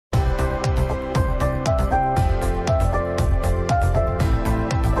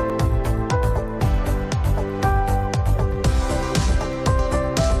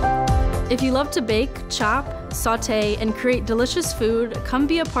we love to bake, chop, saute, and create delicious food, come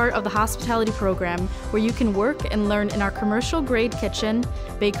be a part of the hospitality program where you can work and learn in our commercial-grade kitchen,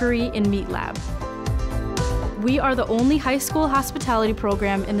 bakery, and meat lab. We are the only high school hospitality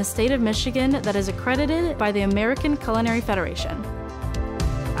program in the state of Michigan that is accredited by the American Culinary Federation.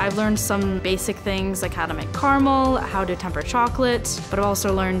 I've learned some basic things like how to make caramel, how to temper chocolate, but I've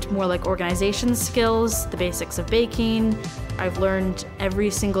also learned more like organization skills, the basics of baking. I've learned every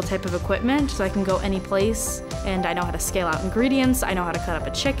single type of equipment so I can go any place, and I know how to scale out ingredients, I know how to cut up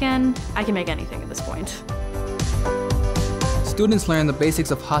a chicken. I can make anything at this point. Students learn the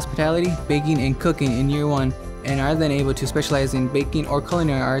basics of hospitality, baking, and cooking in year 1, and are then able to specialize in baking or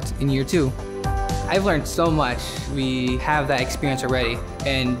culinary arts in year 2. I've learned so much. We have that experience already,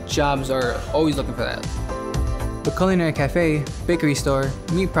 and jobs are always looking for that. The Culinary Cafe, bakery store,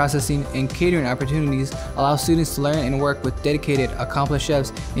 meat processing, and catering opportunities allow students to learn and work with dedicated, accomplished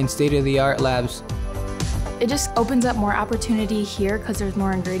chefs in state-of-the-art labs. It just opens up more opportunity here because there's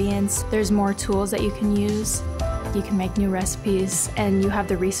more ingredients, there's more tools that you can use, you can make new recipes, and you have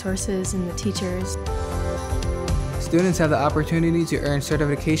the resources and the teachers. Students have the opportunity to earn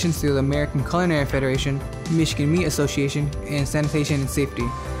certifications through the American Culinary Federation, Michigan Meat Association, and Sanitation and Safety.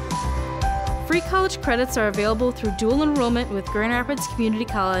 Free college credits are available through dual enrollment with Grand Rapids Community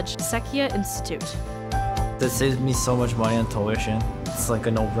College, Sequia Institute. That saves me so much money on tuition. It's like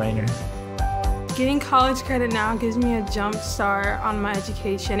a no-brainer. Getting college credit now gives me a jump start on my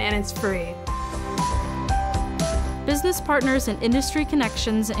education, and it's free. Business partners and industry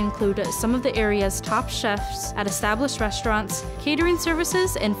connections include some of the area's top chefs at established restaurants, catering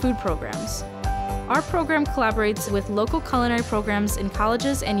services, and food programs. Our program collaborates with local culinary programs in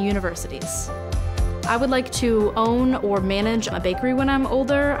colleges and universities. I would like to own or manage a bakery when I'm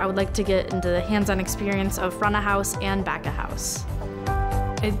older. I would like to get into the hands-on experience of front of house and back of house.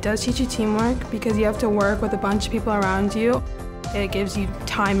 It does teach you teamwork because you have to work with a bunch of people around you. It gives you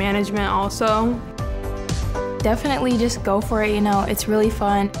time management also. Definitely just go for it, it's really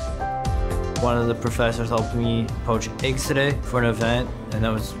fun. One of the professors helped me poach eggs today for an event, and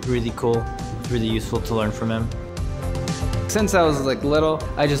that was really cool. It was really useful to learn from him. Since I was little,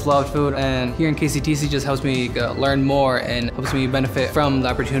 I just loved food, and here in KCTC just helps me learn more and helps me benefit from the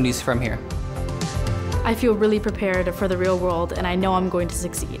opportunities from here. I feel really prepared for the real world, and I know I'm going to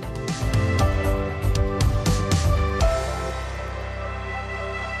succeed.